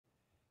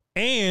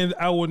And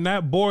I will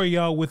not bore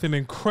y'all with an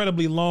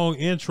incredibly long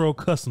intro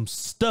because some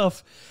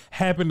stuff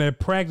happened at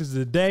practice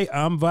today.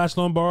 I'm Voch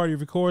Lombardi,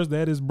 of course.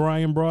 That is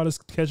Bryan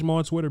Broaddus. Catch him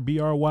on Twitter,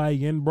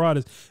 BRYN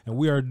Broaddus. And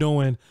we are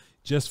doing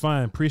just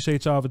fine.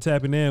 Appreciate y'all for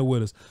tapping in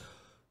with us.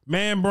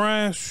 Man,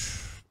 Bryan,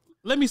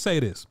 let me say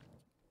this.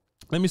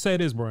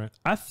 Bryan.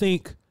 I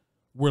think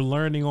we're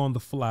learning on the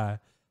fly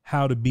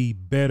how to be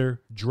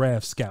better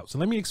draft scouts. And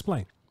let me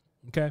explain,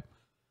 okay?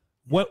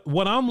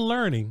 What I'm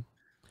learning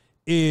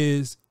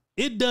is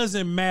it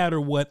doesn't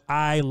matter what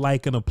I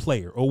like in a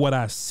player or what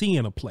I see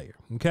in a player,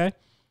 okay?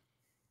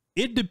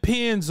 It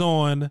depends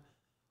on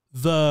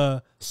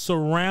the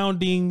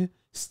surrounding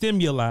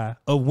stimuli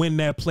of when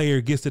that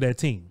player gets to that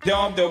team.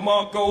 Don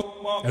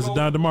DeMarco. That's a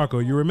Don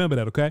DeMarco. You remember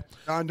that, okay?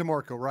 Don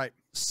DeMarco, right.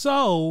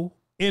 So,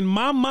 in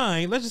my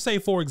mind, let's just say,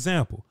 for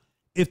example,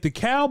 if the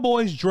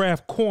Cowboys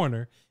draft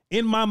corner,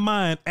 in my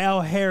mind,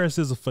 Al Harris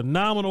is a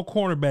phenomenal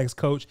cornerbacks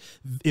coach.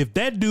 If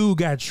that dude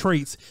got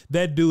traits,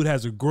 that dude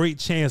has a great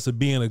chance of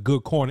being a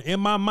good corner. In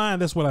my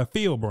mind, that's what I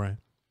feel, Bryan.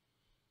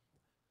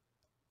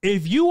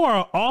 If you are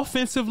an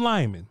offensive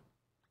lineman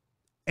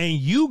and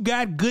you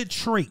got good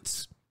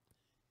traits,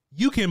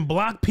 you can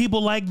block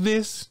people like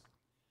this.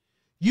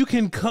 You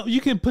can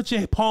put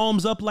your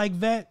palms up like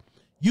that.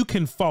 You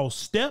can false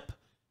step.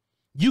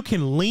 You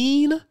can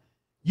lean.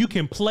 You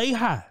can play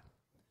high.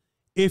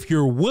 If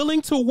you're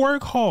willing to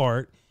work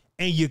hard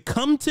and you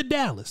come to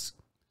Dallas,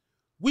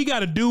 we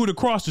got a dude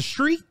across the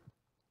street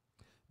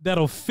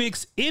that'll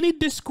fix any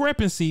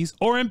discrepancies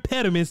or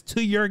impediments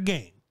to your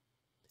game.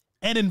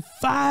 And in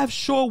 5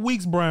 short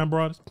weeks, Bryan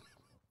Broaddus,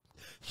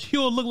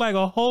 you'll look like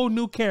a whole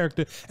new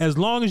character as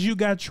long as you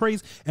got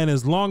traits and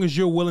as long as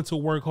you're willing to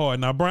work hard.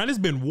 Now, Bryan, it's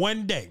been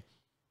one day,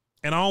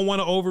 and I don't want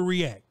to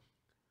overreact,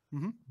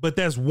 but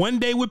that's one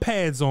day with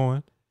pads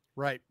on.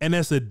 Right. And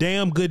that's a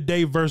damn good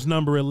day versus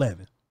number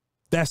 11.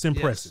 That's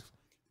impressive.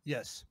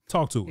 Yes.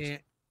 Talk to us.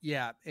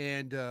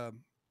 And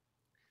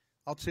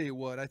I'll tell you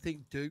what, I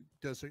think Duke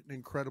does an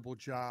incredible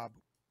job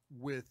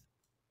with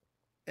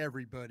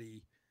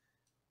everybody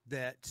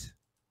that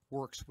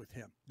works with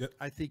him. Yep.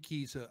 I think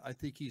he's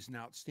an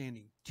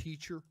outstanding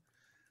teacher.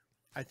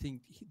 I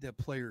think the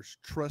players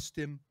trust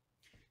him.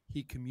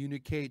 He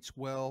communicates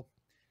well.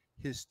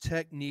 His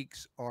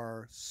techniques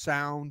are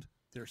sound.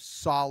 They're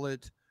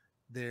solid.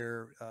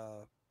 They're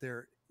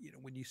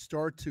when you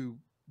start to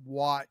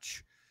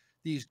watch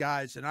these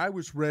guys, and I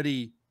was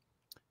ready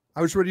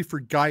for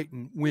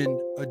Guyton when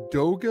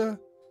Adoga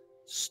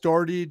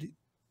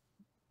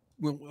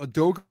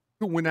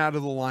went out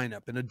of the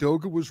lineup, and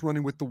Adoga was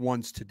running with the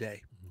ones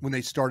today when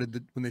they started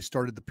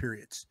the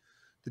periods,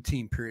 the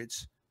team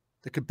periods,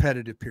 the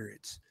competitive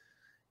periods,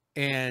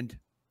 and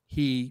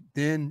he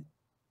then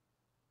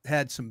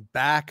had some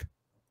back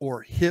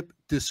or hip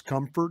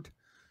discomfort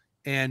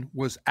and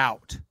was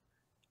out,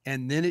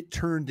 and then it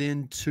turned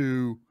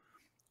into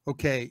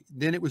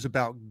then it was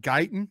about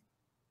Guyton,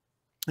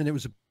 and it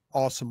was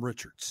Awesome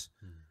Richards.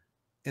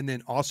 And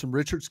then Awesome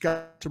Richards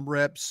got some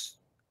reps,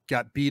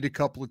 got beat a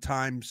couple of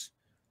times.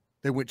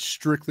 They went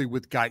strictly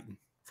with Guyton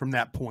from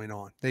that point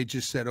on. They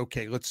just said,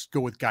 okay, let's go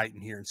with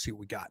Guyton here and see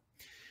what we got.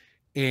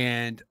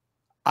 And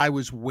I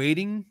was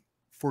waiting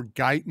for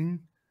Guyton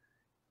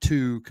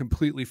to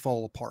completely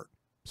fall apart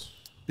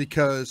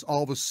because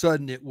all of a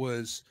sudden it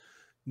was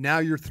now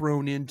you're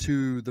thrown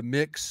into the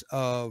mix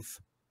of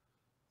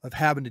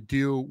having to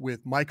deal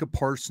with Micah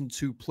Parson,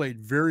 who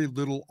played very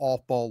little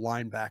off-ball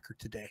linebacker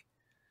today.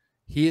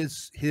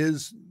 His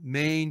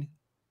main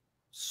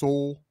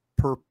sole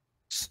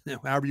purpose,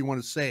 however you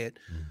want to say it,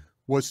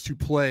 was to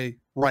play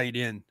right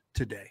in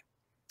today.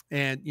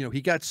 And,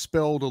 he got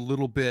spelled a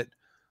little bit,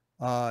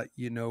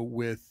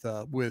 with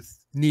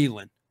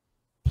Nealon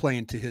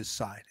playing to his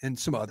side and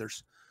some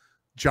others,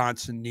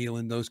 Johnson,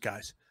 Nealon, those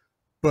guys.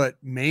 But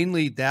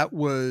mainly that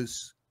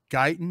was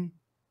Guyton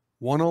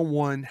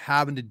one-on-one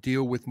having to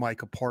deal with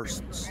Micah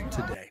Parsons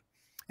today.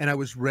 And I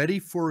was ready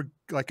for,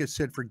 like I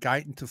said, for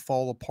Guyton to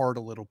fall apart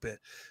a little bit,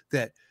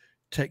 that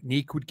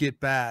technique would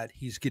get bad.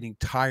 He's getting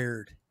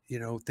tired.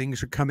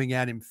 Things are coming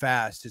at him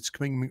fast. It's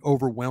coming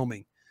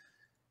overwhelming.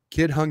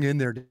 Kid hung in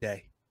there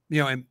today,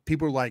 and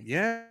people are like,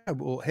 yeah,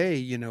 well,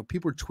 hey,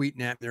 people are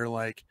tweeting at me. They're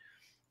like,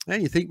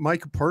 hey, you think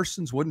Micah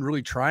Parsons wasn't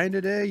really trying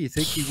today? You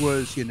think he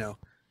was,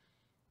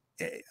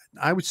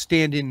 I was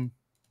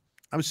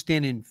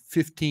standing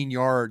 15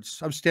 yards.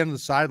 I was standing on the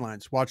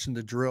sidelines watching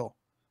the drill,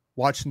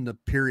 watching the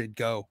period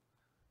go,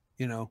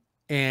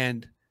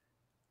 and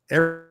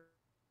every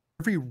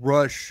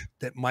rush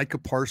that Micah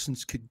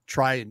Parsons could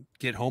try and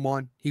get home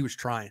on, he was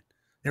trying.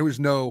 There was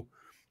no,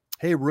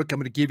 hey, Rook, I'm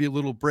going to give you a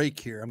little break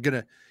here. I'm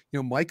going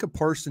to, Micah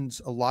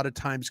Parsons a lot of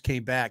times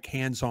came back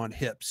hands on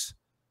hips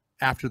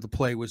after the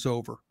play was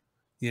over,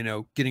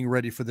 getting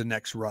ready for the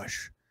next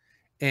rush.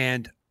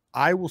 And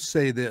I will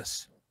say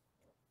this.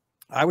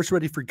 I was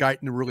ready for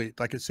Guyton to really,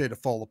 like I said, to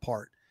fall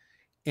apart,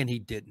 and he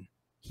didn't.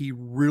 He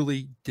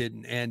really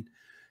didn't. And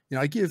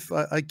I give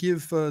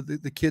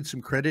the kid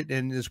some credit,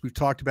 and as we've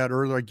talked about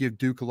earlier, I give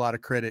Duke a lot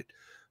of credit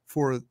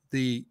for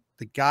the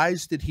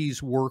guys that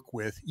he's worked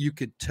with. You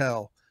could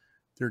tell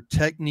Their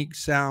technique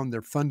sound,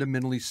 they're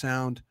fundamentally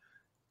sound,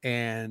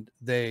 and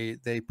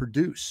they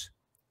produce.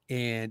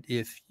 And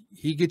if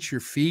he gets your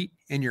feet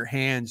and your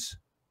hands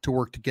to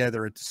work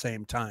together at the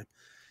same time,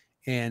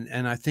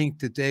 and I think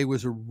that today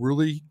was a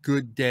really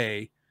good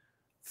day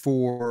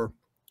for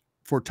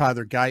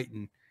Tyler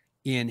Guyton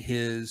in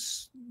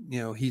his,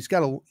 he's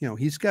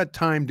got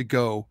time to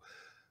go,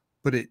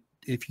 but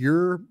if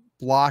you're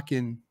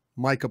blocking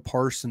Micah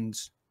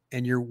Parsons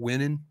and you're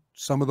winning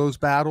some of those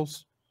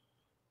battles,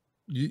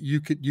 you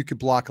could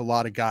block a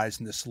lot of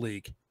guys in this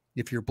league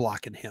if you're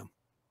blocking him.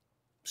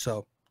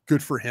 So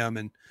good for him,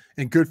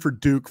 and good for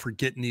Duke for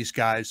getting these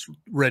guys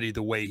ready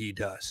the way he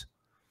does.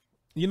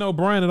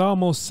 Brian, it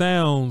almost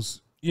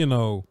sounds,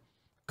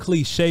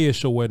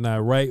 cliche-ish or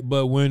whatnot, right?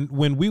 But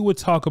when we would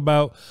talk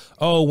about,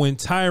 when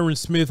Tyron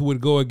Smith would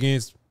go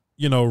against,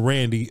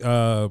 Randy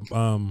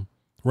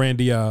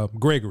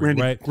Gregory,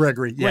 right?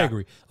 Gregory, yeah.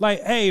 Gregory.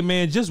 Like, hey,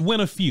 man, just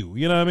win a few.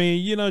 You know what I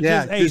mean?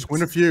 Just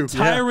win a few.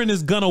 Tyron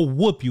is going to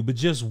whoop you, but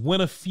just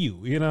win a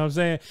few. You know what I'm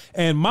saying?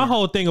 And my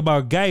whole thing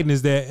about Guyton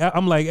is that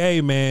I'm like,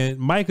 hey, man,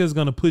 Micah's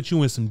going to put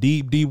you in some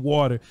deep, deep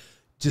water.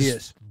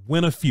 Just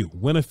win a few.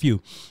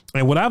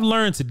 And what I've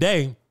learned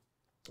today,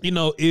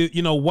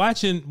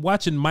 watching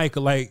Micah,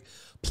 like,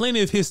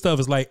 plenty of his stuff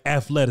is like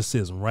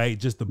athleticism, right?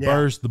 Just the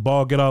burst, the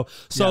ball get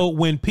off. So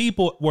when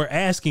people were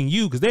asking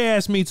you, because they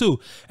asked me too,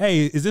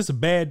 hey, is this a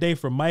bad day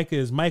for Micah?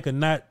 Is Micah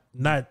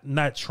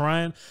not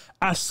trying?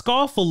 I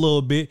scoff a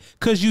little bit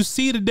because you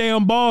see the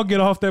damn ball get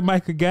off that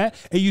Micah got,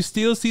 and you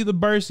still see the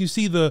burst, you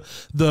see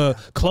the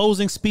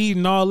closing speed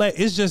and all that.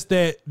 It's just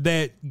that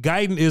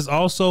Guyton is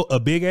also a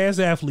big ass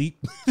athlete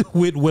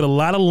with a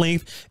lot of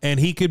length, and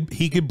he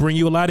could bring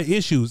you a lot of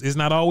issues. It's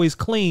not always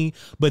clean,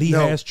 but he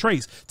has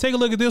traits. Take a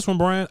look at this one,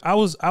 Brian. I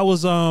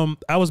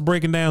was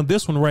breaking down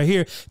this one right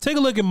here. Take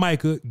a look at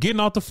Micah getting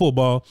off the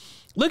football.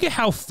 Look at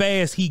how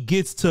fast he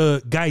gets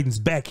to Guyton's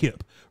back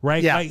hip.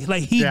 Right? Yeah.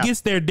 Like he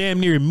gets there damn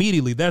near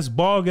immediately. That's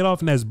ball get off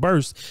and that's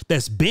burst.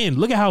 That's bend.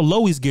 Look at how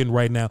low he's getting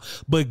right now.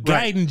 But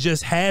Guyton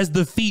just has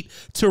the feet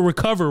to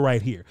recover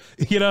right here.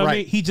 You know what I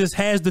mean? He just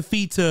has the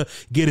feet to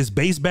get his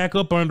base back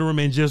up under him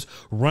and just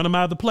run him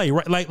out of the play.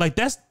 Right? Like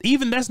that's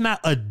not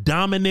a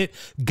dominant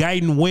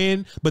Guyton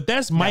win, but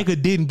that's Micah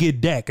didn't get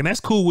Dak, and that's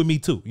cool with me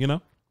too,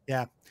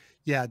 Yeah.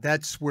 Yeah.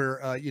 That's where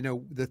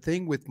the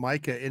thing with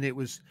Micah, and it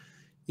was,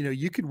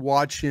 you could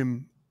watch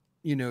him.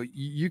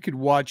 You could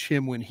watch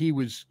him when he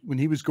was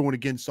going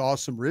against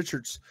Awesome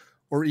Richards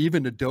or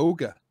even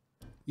Adoga.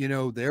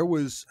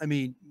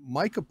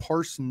 Micah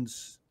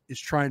Parsons is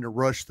trying to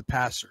rush the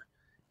passer.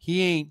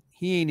 He ain't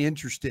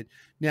interested.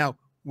 Now,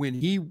 when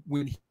he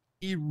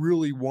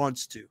really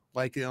wants to,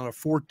 like on a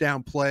fourth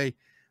down play,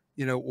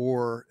 there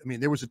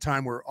was a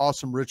time where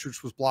Awesome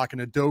Richards was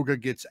blocking, Adoga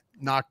gets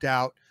knocked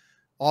out,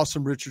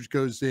 Awesome Richards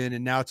goes in,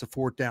 and now it's a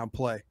fourth down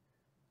play.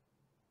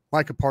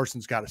 Micah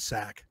Parsons got a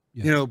sack.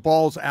 Yeah.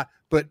 Balls out,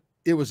 but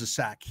it was a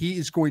sack. He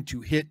is going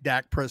to hit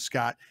Dak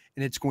Prescott,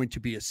 and it's going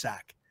to be a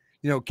sack.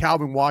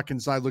 Calvin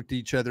Watkins and I looked at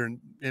each other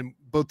and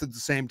both at the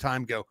same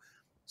time go,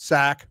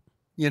 sack.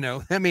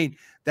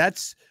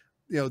 That's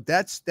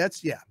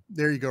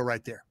there you go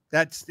right there.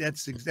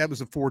 That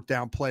was a fourth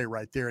down play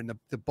right there. And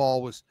the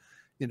ball was,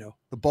 the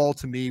ball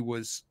to me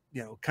was,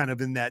 kind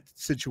of in that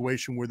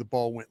situation where the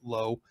ball went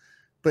low,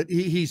 but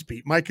he's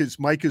beat.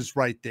 Micah's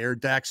right there.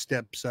 Dak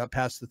steps up,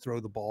 has to throw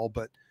the ball,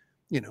 but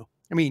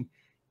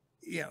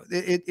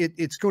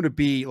it's going to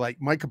be like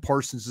Micah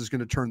Parsons is going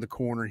to turn the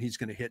corner and he's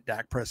going to hit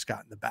Dak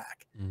Prescott in the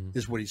back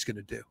is what he's going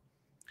to do.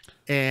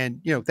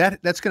 And,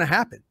 that's going to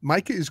happen.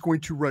 Micah is going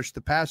to rush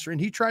the passer,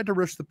 and he tried to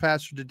rush the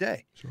passer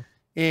today. Sure.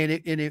 And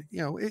it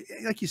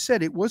like you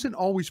said, it wasn't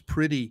always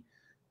pretty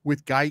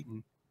with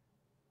Guyton,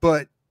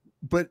 but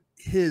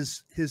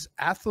his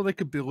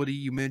athletic ability,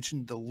 you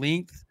mentioned the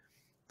length,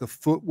 the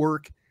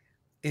footwork,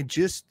 and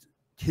just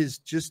his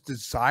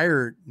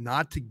desire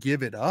not to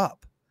give it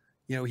up.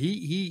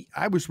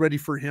 I was ready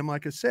for him.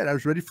 Like I said, I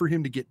was ready for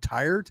him to get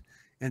tired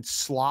and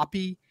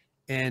sloppy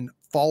and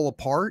fall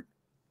apart.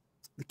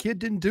 The kid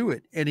didn't do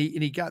it. And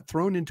he got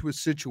thrown into a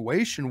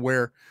situation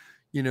where,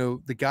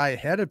 the guy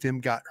ahead of him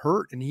got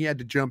hurt and he had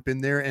to jump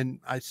in there. And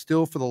I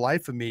still, for the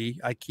life of me,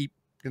 I keep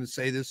going to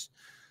say this,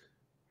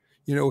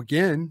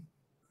 again,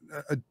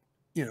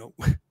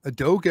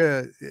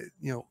 Adoga,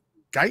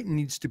 Guyton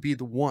needs to be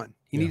the one.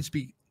 He needs to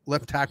be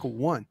left tackle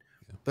one.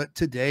 Yeah. But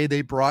today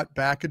they brought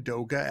back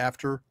Adoga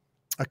after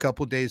a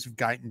couple of days of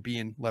Guyton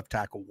being left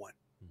tackle one.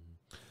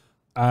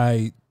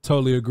 I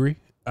totally agree.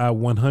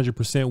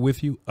 100%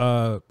 with you.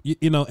 And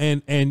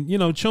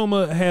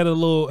Chuma had a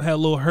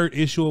little hurt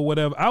issue or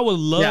whatever. I would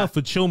love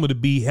for Chuma to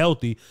be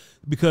healthy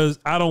because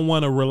I don't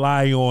want to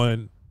rely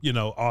on,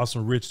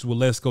 Awesome Richards with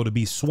Let's Go to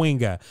be swing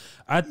guy.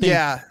 I think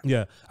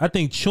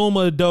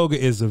Chuma Adoga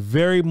is a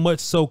very much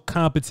so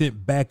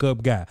competent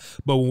backup guy.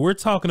 But when we're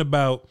talking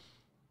about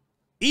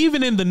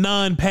even in the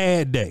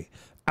non-pad day,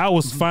 I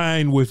was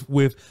fine with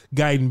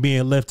Guyton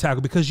being left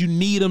tackle because you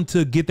need him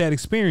to get that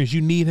experience.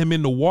 You need him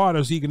in the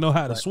water so he can know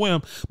how to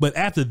swim. But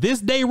after this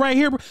day right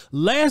here,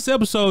 last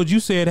episode you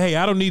said, hey,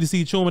 I don't need to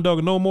see Chuma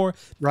Edoga no more.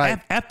 Right.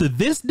 After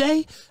this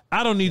day,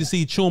 I don't need to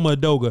see Chuma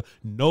Edoga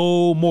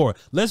no more.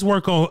 Let's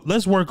work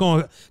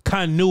on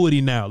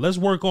continuity now. Let's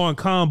work on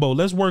combo.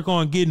 Let's work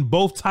on getting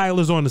both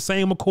Tylers on the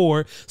same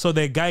accord so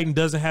that Guyton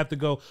doesn't have to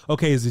go,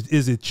 okay, is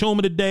it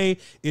Chuma today?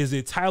 Is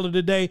it Tyler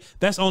today?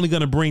 That's only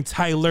going to bring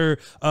Tyler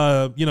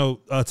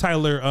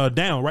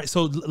down, right?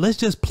 So let's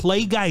just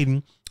play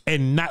Guyton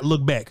and not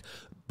look back.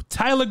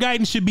 Tyler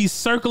Guyton should be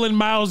circling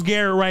Myles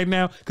Garrett right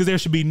now because there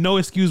should be no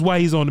excuse why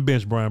he's on the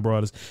bench, Bryan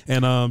Broaddus.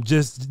 And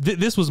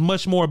this was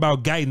much more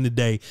about Guyton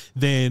today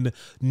than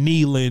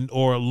Nealon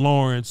or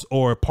Lawrence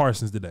or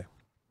Parsons today.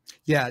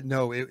 Yeah,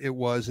 no, it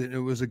was. It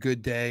was a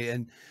good day.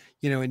 And,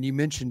 and you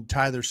mentioned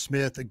Tyler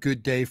Smith, a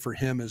good day for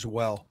him as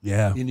well.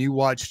 Yeah. And you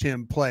watched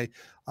him play.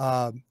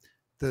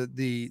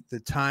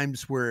 The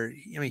times where,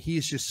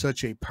 he's just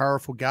such a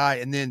powerful guy.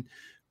 And then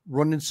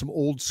running some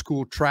old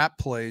school trap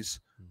plays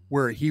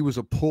where he was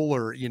a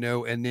puller,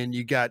 and then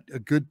you got a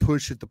good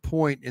push at the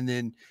point, and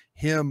then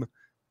him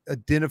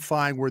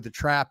identifying where the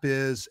trap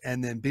is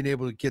and then being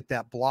able to get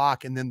that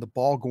block and then the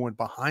ball going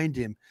behind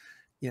him.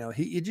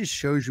 It just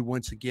shows you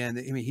once again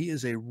that, he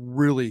is a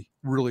really,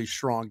 really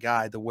strong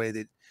guy, the way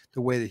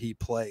that he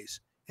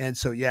plays. And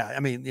so,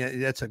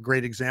 that's a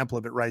great example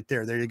of it right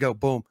there. There you go.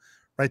 Boom.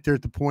 Right there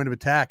at the point of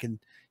attack. And,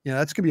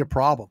 that's going to be a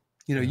problem.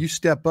 You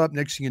step up,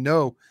 next thing you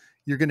know,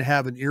 you're going to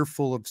have an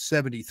earful of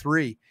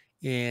 73.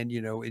 And,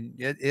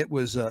 it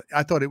was,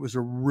 I thought it was a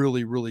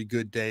really, really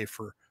good day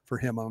for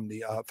him on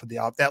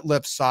that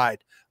left side.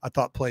 I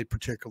thought played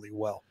particularly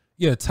well.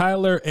 Yeah,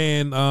 Tyler,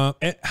 and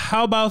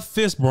how about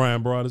this,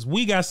 Bryan Broaddus?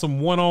 We got some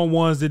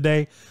one-on-ones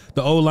today.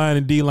 The O-line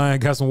and D-line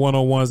got some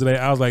one-on-ones today.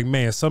 I was like,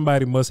 man,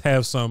 somebody must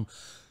have some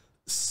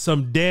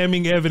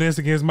damning evidence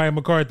against Mike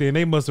McCarthy, and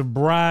they must have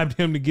bribed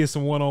him to get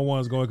some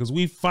one-on-ones going because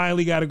we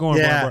finally got it going.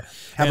 Yeah,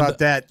 how about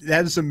that?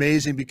 That is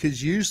amazing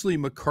because usually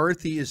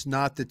McCarthy is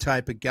not the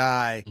type of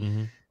guy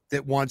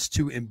that wants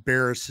to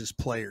embarrass his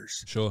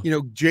players. Sure.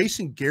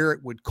 Jason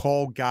Garrett would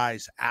call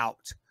guys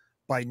out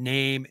by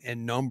name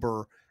and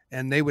number,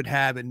 and they would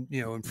have in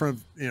front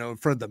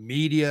of the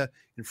media,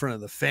 in front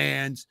of the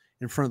fans,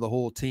 in front of the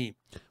whole team.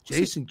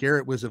 Jason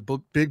Garrett was a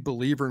big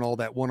believer in all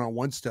that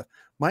one-on-one stuff.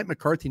 Mike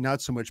McCarthy,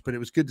 not so much, but it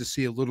was good to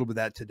see a little bit of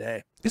that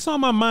today. It's on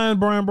my mind,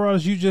 Bryan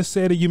Broaddus. You just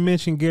said it. You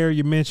mentioned Garrett.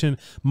 You mentioned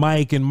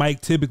Mike, and Mike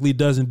typically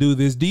doesn't do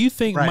this. Do you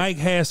think Mike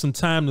has some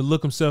time to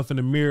look himself in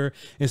the mirror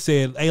and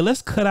say, hey,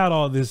 let's cut out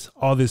all this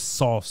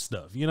soft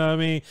stuff? You know what I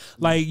mean?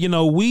 Like,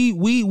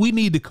 we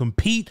need to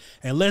compete,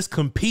 and let's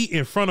compete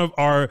in front of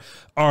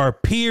our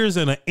peers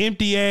in an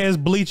empty ass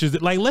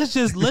bleachers. Like, let's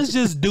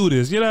just do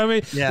this. You know what I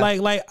mean? Yeah.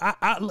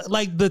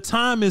 Like the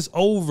time is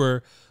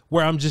over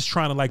where I'm just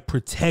trying to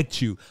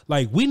protect you.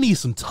 Like, we need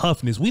some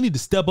toughness. We need to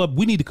step up.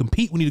 We need to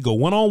compete. We need to go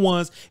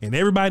one-on-ones, and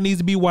everybody needs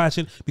to be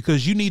watching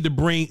because you need to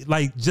bring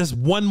just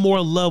one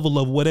more level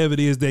of whatever it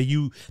is that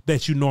you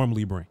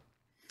normally bring.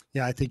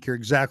 Yeah, I think you're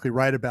exactly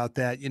right about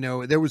that.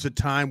 There was a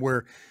time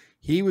where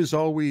he was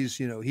always,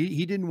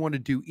 he didn't want to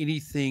do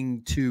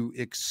anything to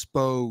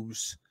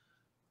expose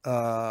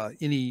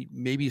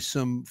maybe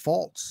some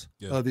faults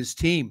of his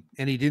team,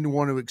 and he didn't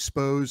want to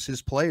expose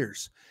his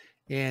players.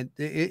 And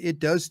it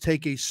does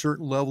take a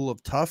certain level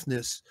of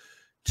toughness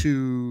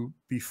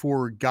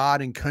before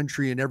God and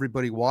country and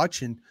everybody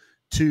watching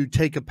to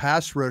take a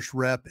pass rush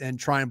rep and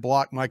try and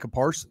block Micah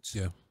Parsons.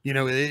 Yeah.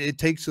 It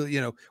takes,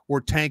 or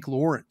Tank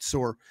Lawrence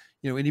or,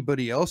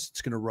 anybody else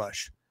that's going to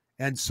rush.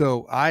 And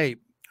so I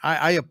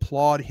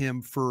applaud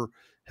him for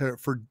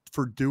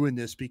doing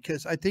this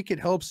because I think it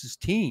helps his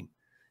team.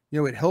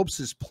 It helps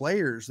his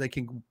players. They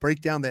can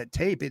break down that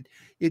tape.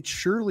 It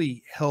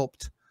surely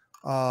helped.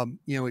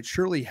 It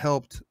surely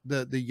helped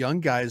the young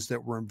guys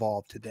that were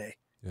involved today,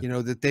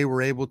 that they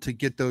were able to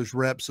get those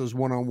reps, those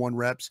one-on-one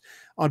reps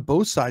on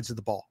both sides of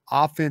the ball,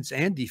 offense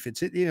and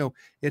defense.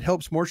 It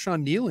helps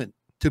Marshawn Nealon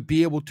to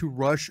be able to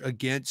rush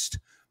against,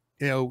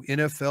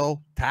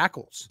 NFL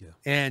tackles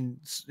and,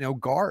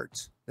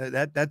 guards.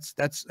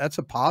 That's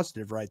a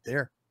positive right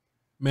there.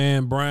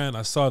 Man, Bryan,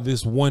 I saw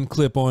this one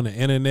clip on the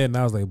internet, and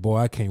I was like, boy,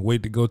 I can't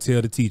wait to go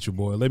tell the teacher,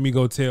 boy. Let me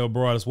go tell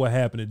Broaddus what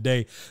happened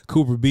today.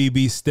 Cooper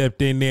Beebe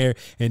stepped in there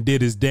and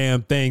did his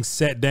damn thing,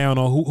 sat down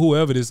on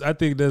whoever this. I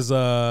think that's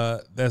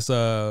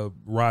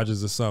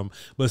Rogers or something,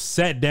 but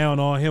sat down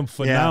on him.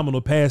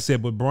 Phenomenal pass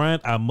set. But, Bryan,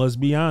 I must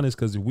be honest,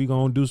 because if we're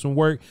going to do some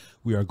work,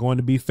 we are going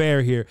to be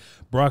fair here.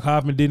 Brock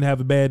Hoffman didn't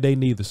have a bad day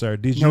neither, sir.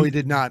 No, he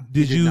did not.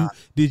 Did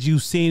you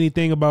see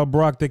anything about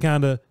Brock that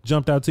kind of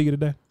jumped out to you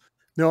today?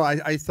 No,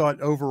 I thought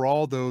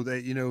overall though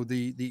that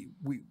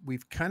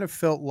we've kind of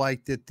felt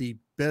like that the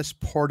best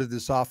part of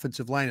this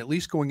offensive line, at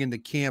least going into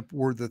camp,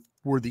 were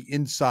the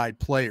inside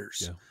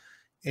players,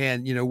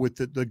 and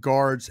with the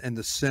guards and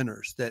the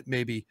centers that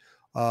maybe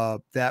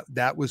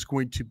that was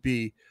going to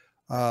be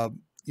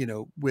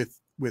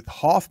with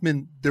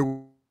Hoffman. There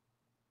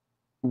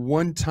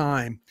one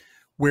time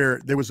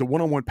where there was a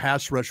one-on-one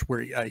pass rush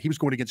where he was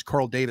going against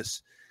Carl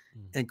Davis.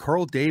 And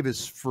Carl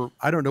Davis,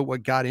 I don't know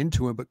what got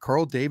into him, but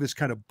Carl Davis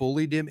kind of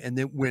bullied him and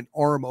then went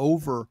arm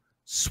over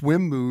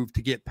swim move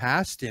to get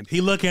past him.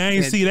 He lucky I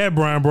ain't see that,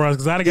 Bryan Broaddus,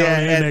 because I'd have got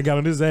on the internet, got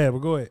on his ass, but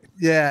go ahead.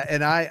 Yeah,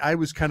 and I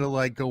was kind of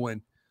like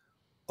going,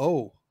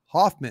 oh,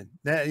 Hoffman,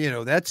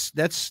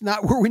 that's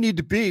not where we need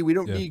to be. We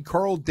don't need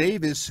Carl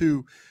Davis,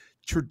 who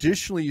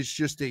traditionally is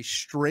just a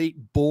straight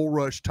bull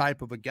rush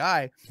type of a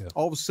guy,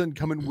 all of a sudden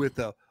coming with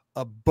a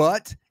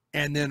butt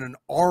and then an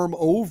arm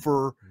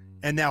over.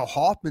 And now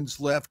Hoffman's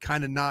left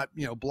kind of not,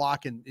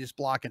 blocking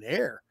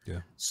air. Yeah.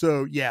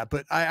 So,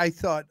 but I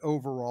thought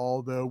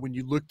overall, though, when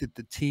you looked at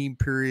the team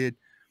period,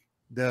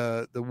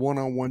 the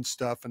one-on-one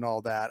stuff and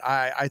all that,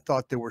 I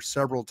thought there were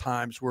several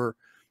times where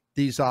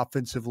these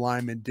offensive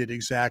linemen did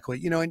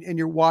exactly, and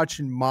you're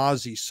watching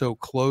Mozzie so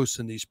close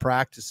in these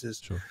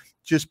practices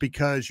just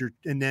because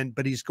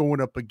but he's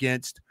going up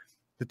against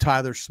the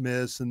Tyler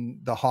Smiths and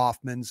the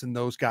Hoffmans and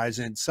those guys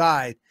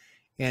inside.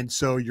 And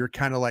so you're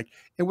kind of like,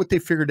 and what they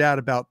figured out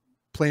about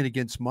playing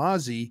against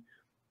Mozzie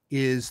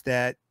is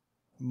that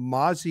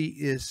Mozzie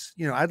is,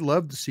 I'd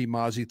love to see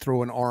Mozzie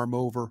throw an arm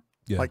over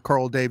like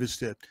Carl Davis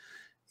did,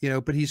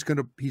 but he's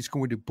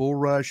going to bull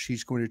rush.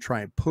 He's going to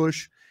try and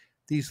push.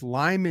 These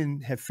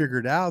linemen have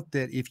figured out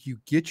that if you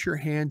get your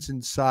hands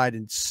inside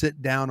and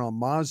sit down on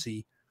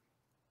Mozzie,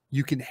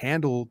 you can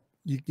handle,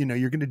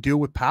 you're going to deal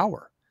with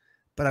power.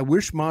 But I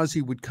wish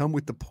Mozzie would come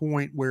with the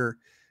point where,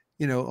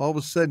 all of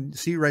a sudden,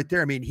 see right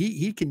there. I mean,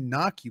 he can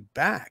knock you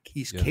back.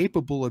 He's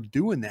capable of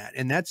doing that.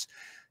 And that's,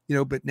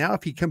 but now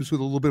if he comes with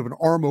a little bit of an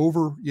arm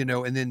over,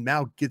 and then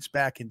now gets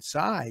back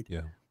inside,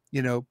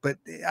 but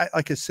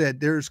like I said,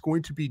 there's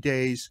going to be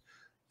days,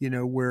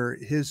 where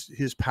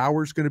his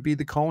power is going to be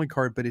the calling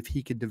card. But if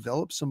he could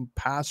develop some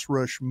pass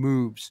rush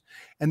moves,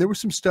 and there was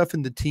some stuff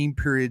in the team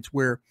periods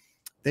where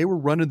they were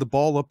running the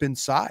ball up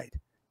inside,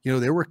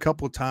 there were a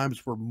couple of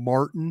times where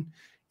Martin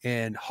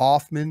and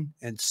Hoffman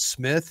and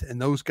Smith and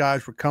those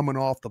guys were coming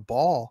off the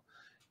ball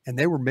and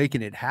they were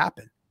making it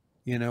happen,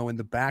 and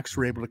the backs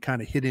were able to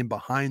kind of hit in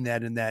behind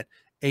that in that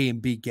A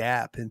and B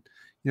gap. And,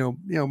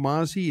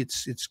 Mozzie,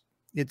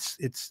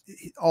 it's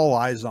all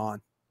eyes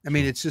on. I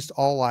mean, it's just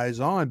all eyes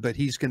on, but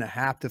he's going to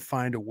have to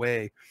find a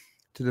way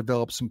to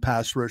develop some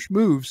pass rush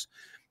moves.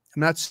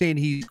 I'm not saying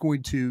he's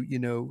going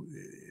to,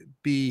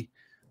 be,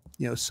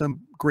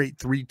 some great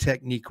 3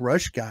 technique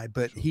rush guy,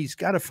 but he's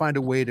got to find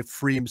a way to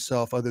free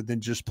himself other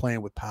than just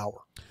playing with power.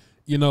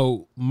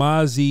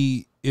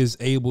 Mozzie is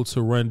able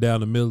to run down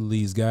the middle of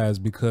these guys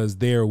because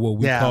they're what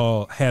we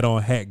call hat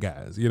on hat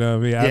guys. You know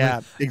what I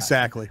mean?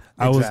 Exactly.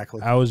 I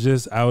was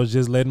just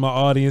letting my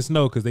audience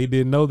know, because they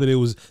didn't know that it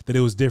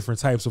was different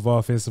types of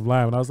offensive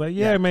linemen. I was like,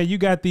 man, you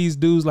got these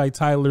dudes like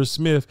Tyler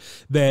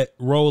Smith that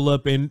roll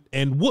up and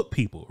whoop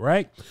people,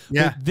 right?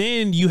 Yeah. But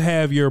then you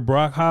have your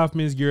Brock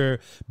Hoffmans, your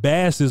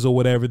Basses or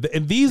whatever,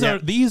 and these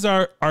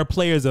are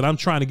players that I'm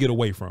trying to get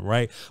away from,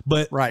 right?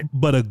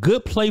 But a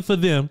good play for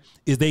them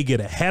is they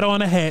get a hat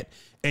on a hat,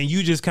 and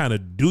you just kind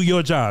of do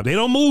your job. They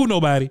don't move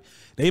nobody.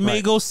 They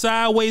may go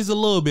sideways a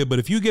little bit, but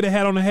if you get a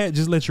hat on the hat,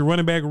 just let your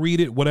running back read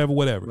it, whatever.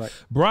 Right.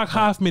 Brock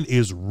Hoffman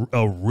is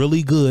a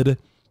really good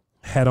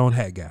hat on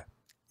hat guy.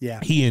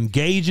 Yeah. He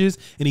engages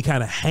and he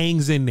kind of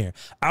hangs in there.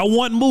 I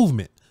want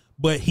movement,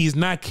 but he's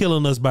not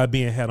killing us by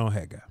being hat on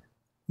hat guy.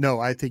 No,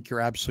 I think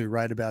you're absolutely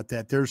right about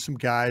that. There's some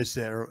guys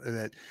there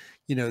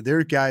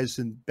are guys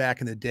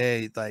back in the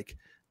day, like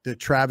the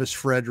Travis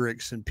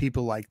Fredericks and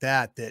people like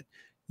that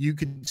you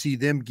can see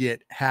them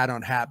get hat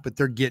on hat, but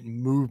they're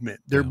getting movement.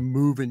 They're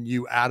moving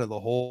you out of the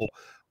hole,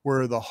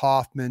 where the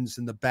Hoffmans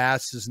and the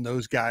Basses and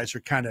those guys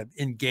are kind of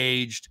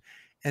engaged.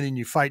 And then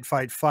you fight,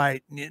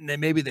 and then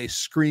maybe they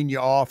screen you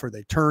off or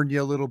they turn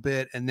you a little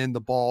bit, and then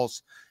the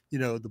ball's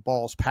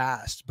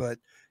passed. But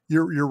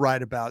you're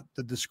right about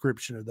the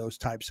description of those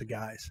types of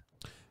guys.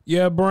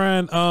 Yeah,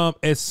 Bryan,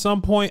 at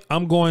some point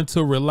I'm going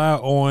to rely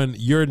on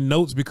your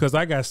notes, because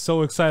I got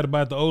so excited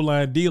about the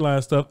O-line,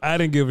 D-line stuff. I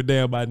didn't give a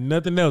damn about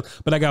nothing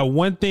else. But I got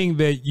one thing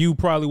that you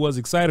probably was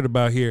excited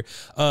about here.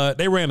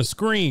 They ran a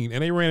screen,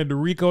 and they ran it to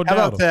Rico Dowdle.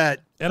 How about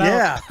that? And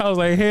I was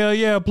like, hell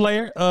yeah,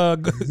 player.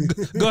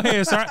 Go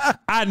ahead, sir.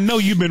 I know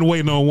you've been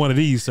waiting on one of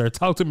these, sir.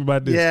 Talk to me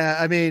about this. Yeah,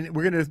 I mean,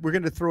 we're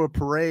gonna throw a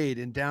parade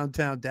in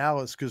downtown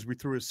Dallas because we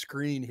threw a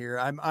screen here.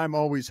 I'm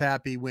always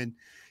happy when,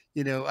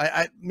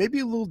 I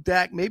maybe a little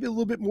deck, maybe a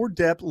little bit more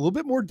depth,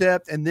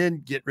 and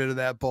then get rid of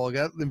that ball.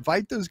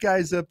 Invite those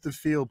guys up the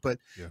field, but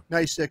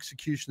nice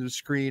execution of the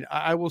screen.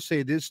 I will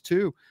say this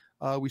too.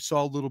 We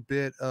saw a little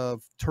bit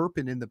of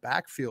Turpin in the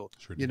backfield,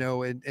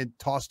 and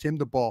tossed him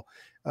the ball.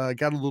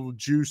 Got a little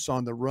juice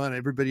on the run.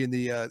 Everybody in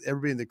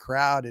the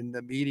crowd and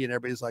the media and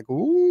everybody's like,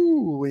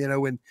 ooh,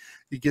 when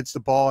he gets the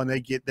ball and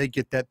they get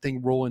that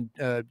thing rolling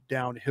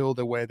downhill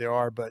the way they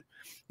are. But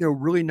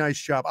really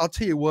nice job. I'll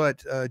tell you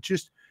what,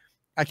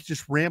 I could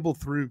just ramble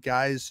through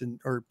guys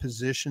or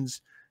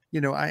positions.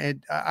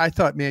 I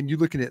thought, man, you're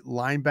looking at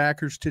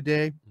linebackers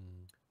today.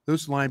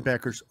 Those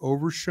linebackers,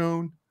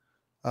 Overshone,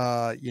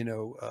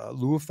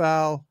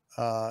 Luafau,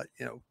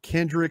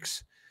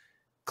 Kendricks,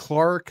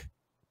 Clark,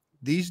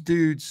 these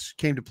dudes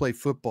came to play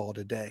football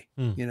today.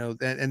 Mm. You know,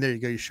 and there you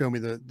go. You show me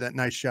that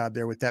nice job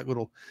there with that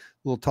little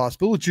toss,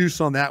 a little juice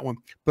on that one.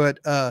 But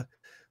the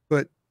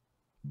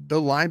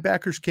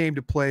linebackers came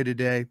to play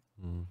today.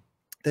 Mm.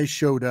 They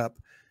showed up.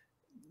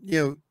 You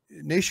know,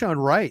 Nashawn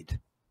Wright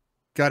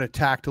got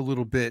attacked a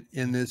little bit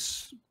in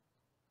this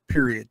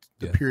period,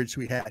 the periods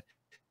we had,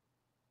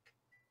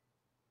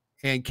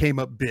 and came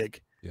up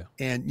big. Yeah.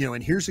 And, you know,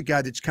 and here's a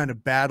guy that's kind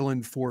of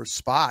battling for a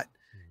spot.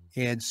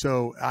 And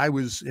so I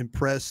was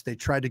impressed. They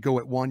tried to go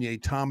at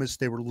Wanye Thomas.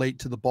 They were late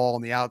to the ball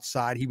on the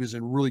outside. He was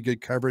in really good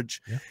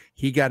coverage. Yeah.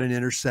 He got an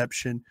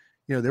interception.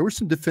 You know, there were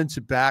some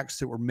defensive backs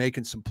that were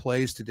making some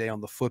plays today on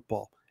the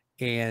football.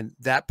 And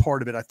that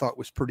part of it I thought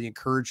was pretty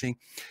encouraging.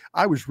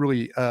 I was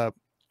really, I'll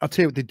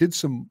tell you what, they did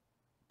some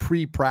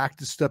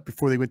pre-practice stuff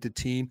before they went to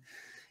team.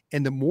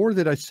 And the more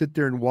that I sit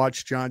there and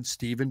watch John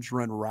Stevens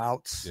run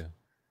routes,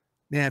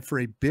 man, for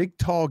a big,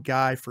 tall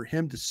guy, for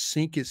him to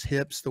sink his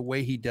hips the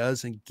way he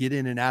does and get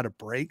in and out of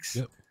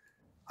breaks,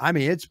 I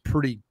mean, it's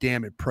pretty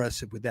damn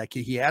impressive with that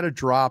kid. He had a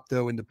drop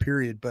though in the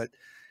period, but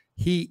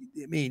he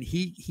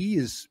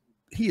is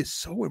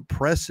so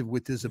impressive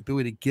with his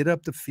ability to get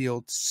up the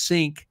field,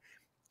 sink,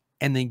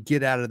 and then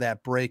get out of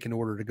that break in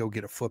order to go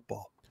get a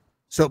football.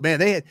 So, man,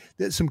 they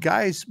had some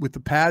guys with the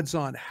pads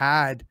on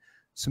had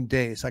some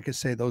days. Like I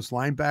say, those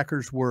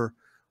linebackers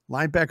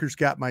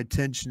got my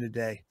attention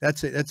today.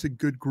 That's a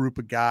good group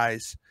of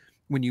guys.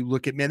 When you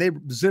look at,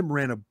 man, Zim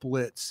ran a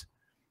blitz.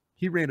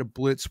 He ran a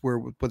blitz where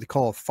what they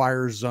call a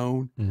fire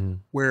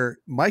zone, where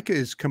Micah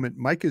is coming.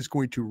 Micah is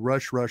going to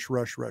rush.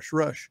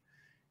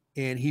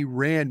 And he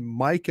ran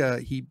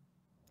Micah. He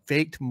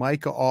faked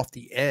Micah off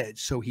the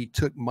edge. So he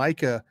took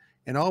Micah,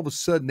 and all of a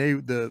sudden they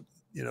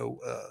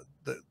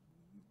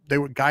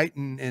were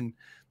Guyton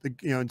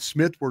and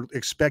Smith were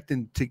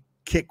expecting to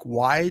kick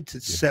wide, to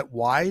set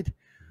wide,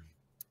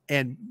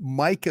 and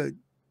Micah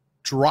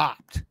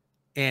dropped,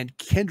 and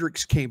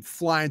Kendricks came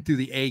flying through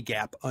the A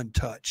gap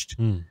untouched.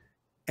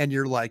 And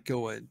you're like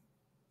going,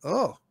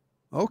 oh,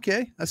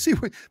 okay, I see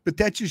what, but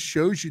that just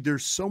shows you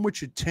there's so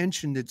much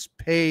attention that's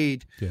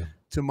paid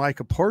to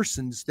Micah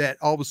Parsons that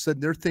all of a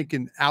sudden they're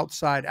thinking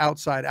outside.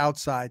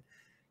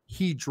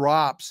 He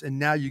drops, and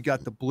now you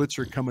got the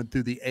blitzer coming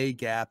through the A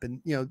gap.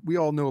 And, you know, we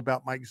all know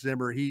about Mike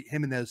Zimmer.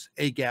 Him and those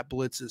A gap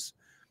blitzes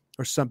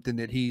are something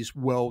that he's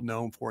well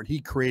known for. And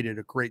he created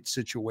a great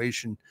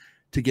situation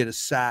to get a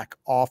sack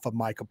off of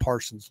Micah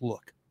Parsons'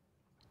 look.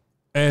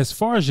 As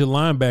far as your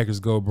linebackers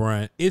go,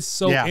 Brian, it's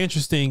so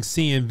interesting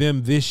seeing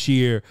them this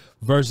year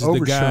versus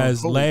the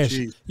guys last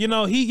year. You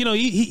know, he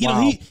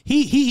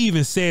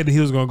even said that he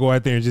was going to go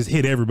out there and just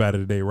hit everybody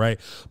today, right?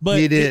 But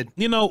he did.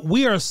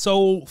 We are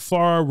so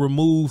far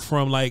removed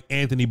from like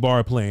Anthony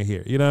Barr playing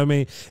here. You know what I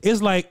mean?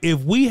 It's like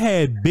if we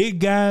had big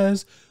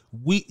guys,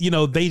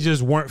 they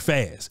just weren't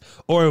fast,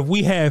 or if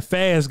we had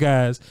fast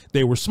guys,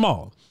 they were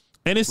small.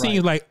 And it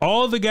seems like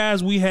all the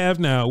guys we have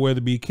now, whether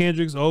it be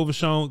Kendricks,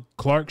 Overshown,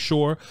 Clark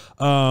Shore,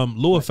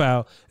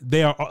 Louisville,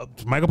 they are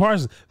Micah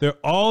Parsons. They're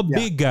all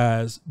big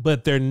guys,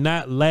 but they're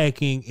not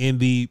lacking in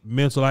the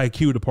mental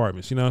IQ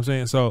departments. You know what I'm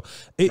saying? So,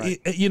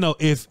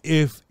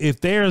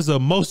 if there's a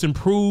most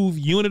improved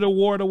unit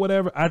award or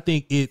whatever, I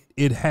think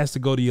it has to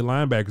go to your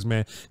linebackers,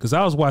 man. Because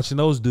I was watching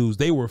those dudes;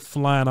 they were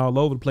flying all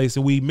over the place,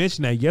 and we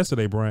mentioned that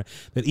yesterday, Brian.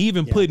 That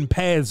even putting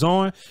pads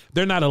on,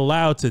 they're not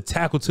allowed to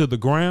tackle to the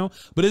ground,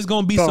 but it's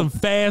going to be some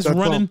fast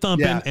running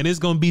thumping, and it's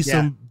going to be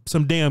some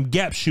damn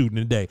gap shooting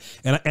today.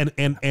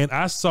 And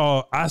I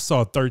saw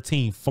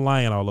 13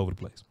 flying all over the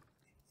place.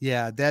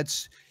 Yeah,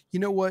 that's, you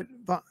know what,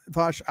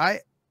 Voch, I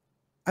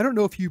don't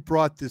know if you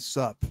brought this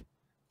up,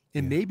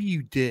 and maybe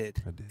you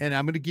did. I did. And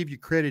I'm going to give you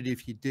credit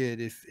if you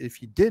did.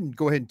 If you didn't,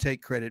 go ahead and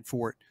take credit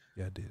for it.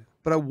 Yeah, I did.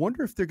 But I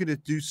wonder if they're going to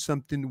do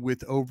something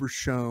with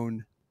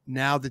Overshown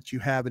now that you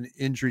have an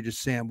injury to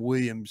Sam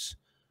Williams,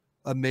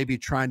 maybe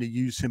trying to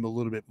use him a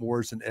little bit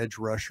more as an edge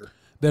rusher.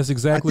 That's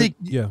exactly.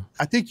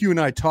 I think you and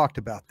I talked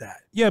about that.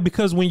 Yeah,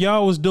 because when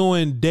y'all was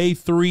doing day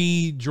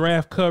 3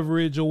 draft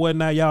coverage or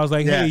whatnot, y'all was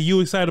like, "Hey,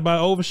 you excited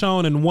about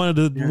Overshown?" And one of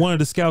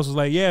the scouts was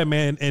like, "Yeah,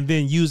 man." And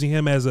then using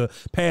him as a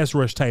pass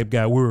rush type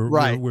guy. We're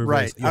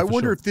right. Yeah, I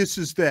wonder if this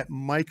is that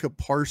Micah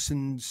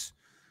Parsons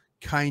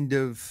kind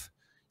of,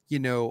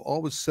 all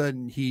of a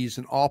sudden he's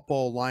an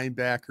off-ball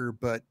linebacker,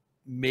 but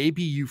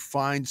maybe you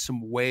find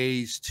some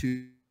ways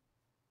to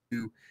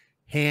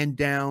hand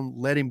down,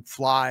 let him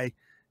fly.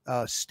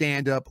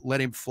 Stand up,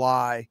 let him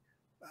fly.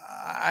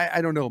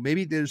 I don't know.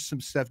 Maybe there's some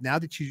stuff now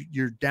that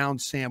you're down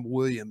Sam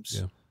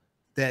Williams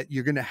that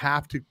you're going to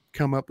have to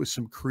come up with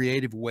some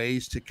creative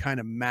ways to kind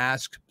of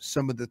mask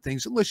some of the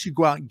things, unless you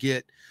go out and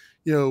get,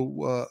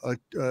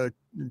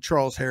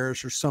 Charles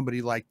Harris or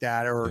somebody like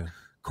that, or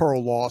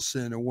Carl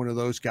Lawson or one of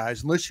those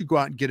guys. Unless you go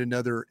out and get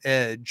another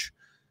edge,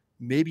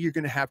 maybe you're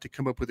going to have to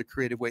come up with a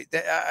creative way.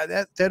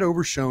 That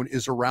Overshown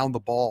is around the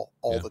ball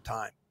all the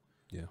time.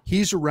 Yeah,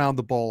 he's around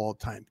the ball all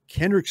the time.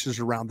 Kendricks is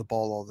around the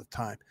ball all the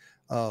time.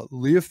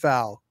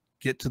 Leofau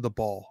get to the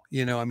ball.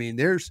 You know, I mean,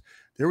 there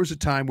was a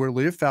time where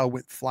Leofau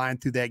went flying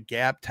through that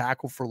gap,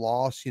 tackle for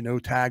loss, you know,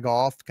 tag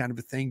off kind of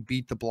a thing,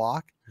 beat the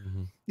block.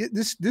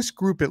 This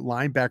group at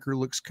linebacker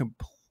looks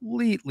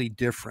completely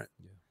different,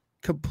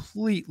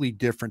 completely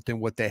different than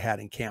what they had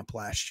in camp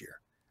last year.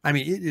 I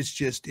mean, it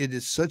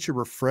is such a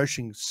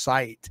refreshing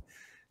sight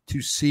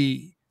to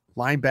see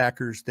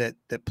linebackers that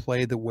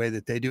play the way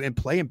that they do and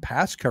play in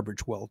pass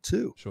coverage well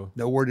too. Sure.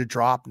 Nowhere to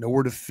drop,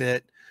 nowhere to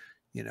fit,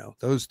 you know,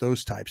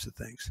 those types of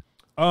things.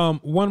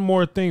 One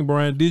more thing,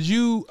 Brian, did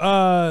you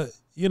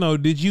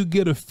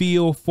get a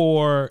feel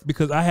for,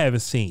 because I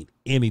haven't seen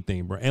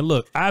anything, bro. And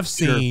look, I've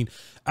seen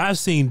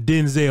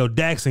Denzel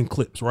Daxon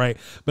clips, right?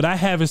 But I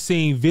haven't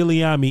seen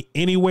Viliami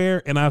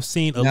anywhere, and I've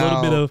seen a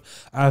little bit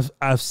of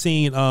I've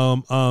seen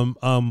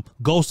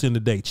Golston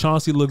today.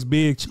 Chauncey looks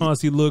big.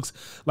 Chauncey looks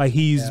like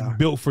he's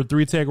built for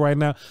 3-tech right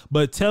now.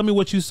 But tell me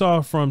what you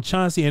saw from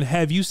Chauncey, and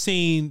have you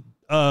seen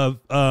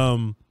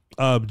Junior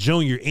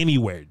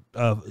anywhere?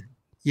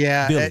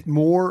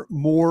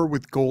 More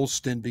with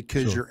Golston,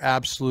 because you're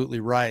absolutely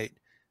right.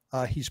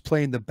 He's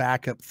playing the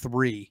backup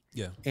 3.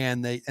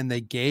 And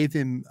they gave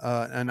him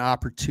an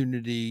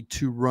opportunity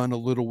to run a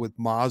little with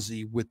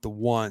Mozzie with the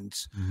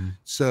ones.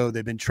 So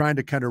they've been trying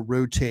to kind of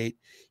rotate.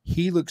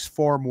 He looks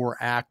far more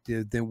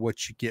active than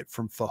what you get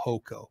from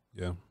Fehoko.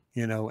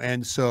 You know,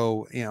 and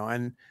so, you know,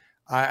 and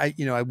I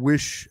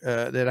wish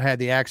that I had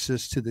the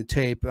access to the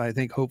tape. I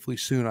think hopefully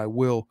soon I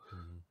will.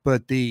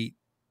 But the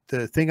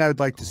thing I would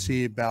like to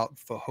see about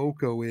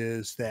Fehoko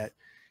is that,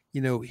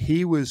 you know,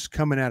 he was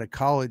coming out of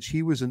college.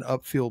 He was an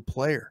upfield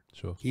player.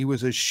 He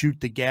was a shoot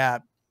the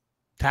gap,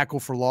 tackle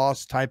for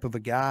loss type of a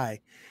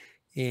guy.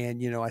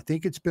 And, you know, I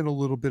think it's been a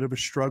little bit of a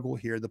struggle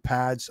here. The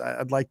pads,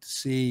 I'd like to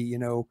see, you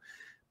know,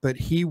 but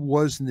he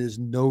wasn't as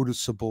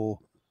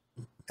noticeable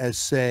as,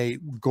 say,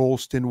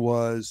 Golston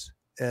was,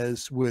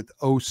 as with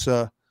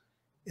Osa,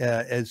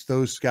 as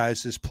those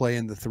guys is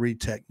playing the 3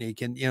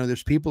 technique. And, you know,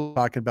 there's people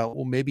talking about,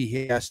 well, maybe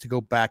he has to go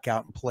back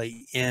out and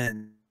play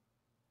end.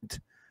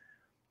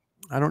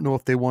 I don't know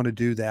if they want to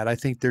do that. I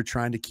think they're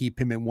trying to keep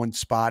him in one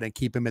spot and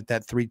keep him at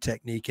that 3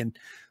 technique.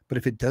 But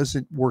if it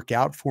doesn't work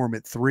out for him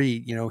at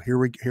 3, you know, here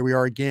we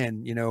are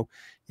again. You know,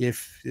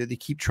 if they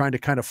keep trying to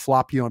kind of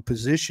flop you on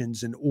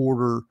positions in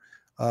order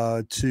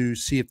to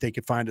see if they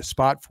can find a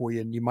spot for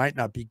you, and you might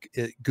not be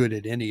good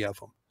at any of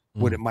them.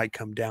 What it might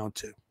come down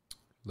to.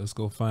 Let's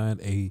go find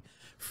a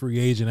free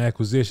agent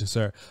acquisition,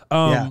 sir.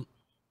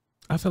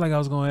 I feel like I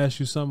was going to ask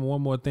you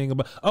one more thing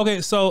about.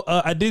 Okay, so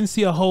I didn't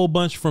see a whole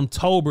bunch from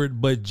Tolbert,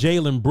 but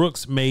Jalen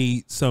Brooks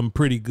made some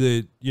pretty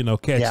good, you know,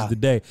 catches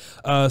today.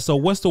 So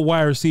what's the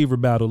wide receiver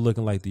battle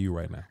looking like to you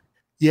right now?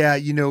 Yeah,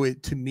 you know,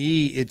 to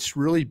me, it's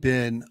really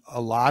been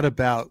a lot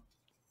about,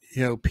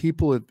 you know,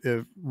 people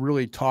have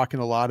really talking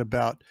a lot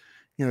about,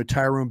 you know,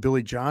 Tyrone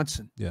Billy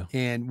Johnson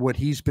and what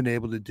he's been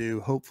able to do.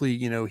 Hopefully,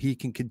 you know, he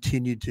can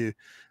continue to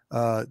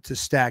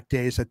stack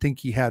days. I think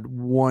he had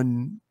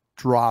one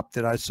drop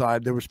that I saw.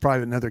 There was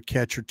probably another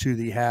catch or two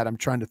that he had. I'm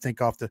trying to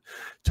think off the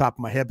top of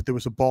my head, but there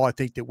was a ball I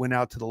think that went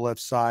out to the left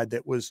side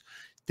that was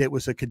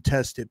a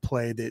contested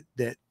play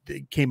that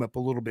came up a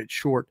little bit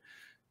short.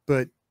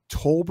 But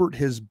Tolbert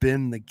has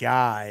been the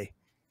guy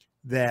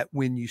that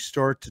when you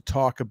start to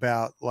talk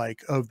about,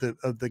 like, of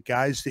the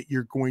guys that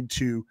you're going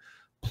to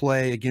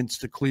play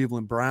against the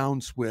Cleveland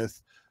Browns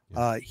with,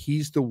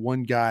 he's the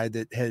one guy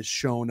that has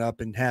shown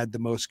up and had the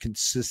most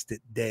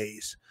consistent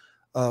days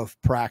of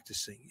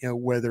practicing, you know,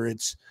 whether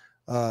it's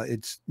you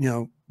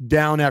know,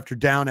 down after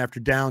down after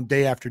down,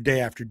 day after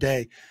day after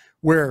day,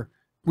 where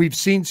we've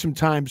seen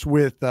sometimes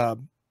with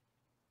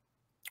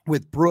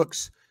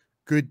Brooks,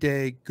 good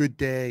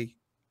day,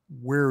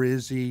 where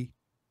is he?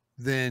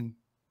 Then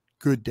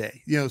good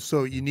day, you know,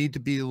 so you need to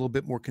be a little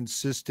bit more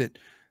consistent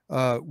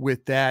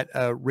with that.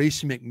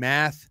 Racy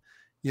McMath,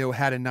 you know,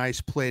 had a nice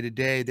play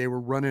today. They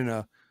were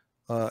running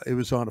it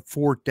was on a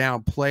 4th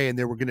down play, and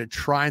they were going to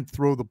try and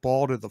throw the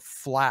ball to the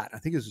flat. I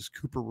think it was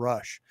Cooper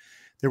Rush.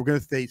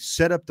 They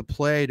set up the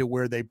play to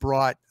where they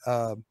brought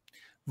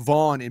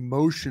Vaughn in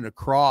motion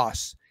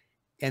across,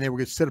 and they were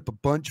going to set up a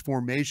bunch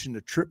formation,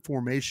 a trip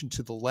formation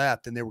to the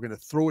left, and they were going to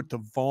throw it to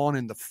Vaughn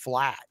in the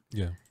flat.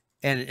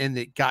 And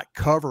it got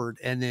covered,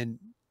 and then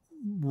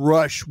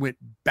Rush went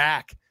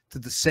back to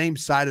the same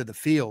side of the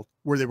field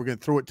where they were going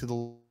to throw it to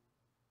the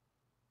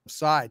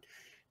side,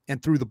 and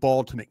threw the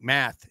ball to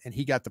McMath, and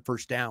he got the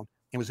first down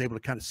and was able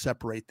to kind of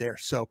separate there.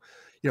 So,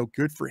 you know,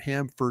 good for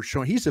him for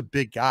showing. He's a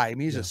big guy. I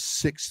mean, he's a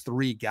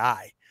 6'3"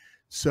 guy.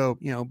 So,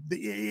 you know,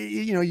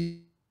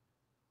 you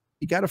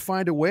got to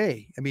find a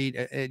way. I mean,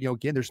 you know,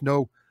 again, there's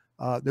no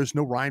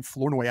Ryan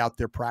Flournoy out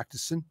there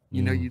practicing.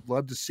 You know, you'd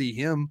love to see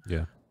him.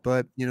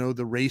 But, you know,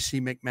 the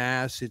Racy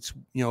McMath, it's,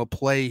 you know, a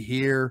play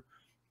here,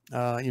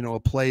 you know, a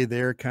play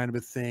there kind of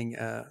a thing.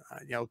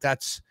 You know,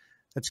 that's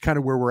kind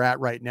of where we're at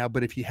right now.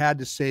 But if you had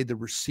to say the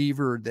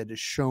receiver that has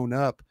shown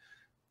up,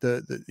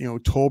 you know,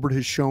 Tolbert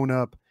has shown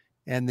up,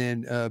 and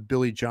then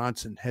Billy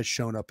Johnson has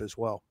shown up as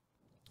well.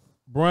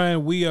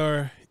 Brian, we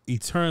are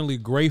eternally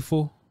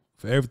grateful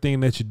for everything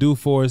that you do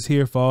for us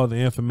here, for all the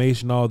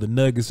information, all the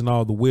nuggets, and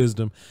all the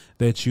wisdom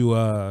that you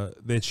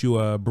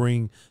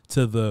bring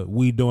to the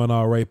We Doing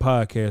All Right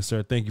podcast,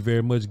 sir. Thank you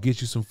very much.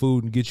 Get you some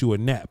food and get you a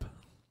nap.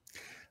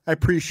 I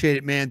appreciate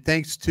it, man.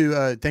 Thanks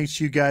to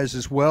you guys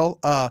as well.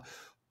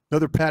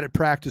 Another padded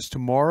practice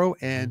tomorrow,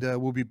 and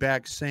we'll be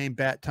back same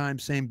bat time,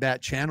 same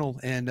bat channel,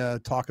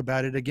 and talk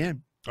about it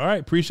again. All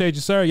right. Appreciate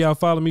you, sir. Y'all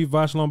follow me,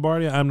 Voch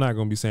Lombardi. I'm not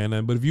going to be saying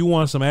that, but if you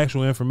want some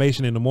actual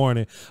information in the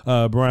morning,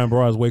 Bryan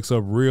Broaddus wakes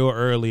up real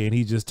early and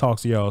he just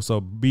talks to y'all.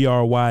 So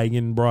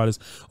Bryan Broaddus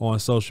on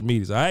social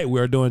medias. All right. We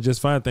are doing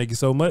just fine. Thank you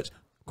so much.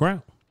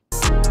 Crown.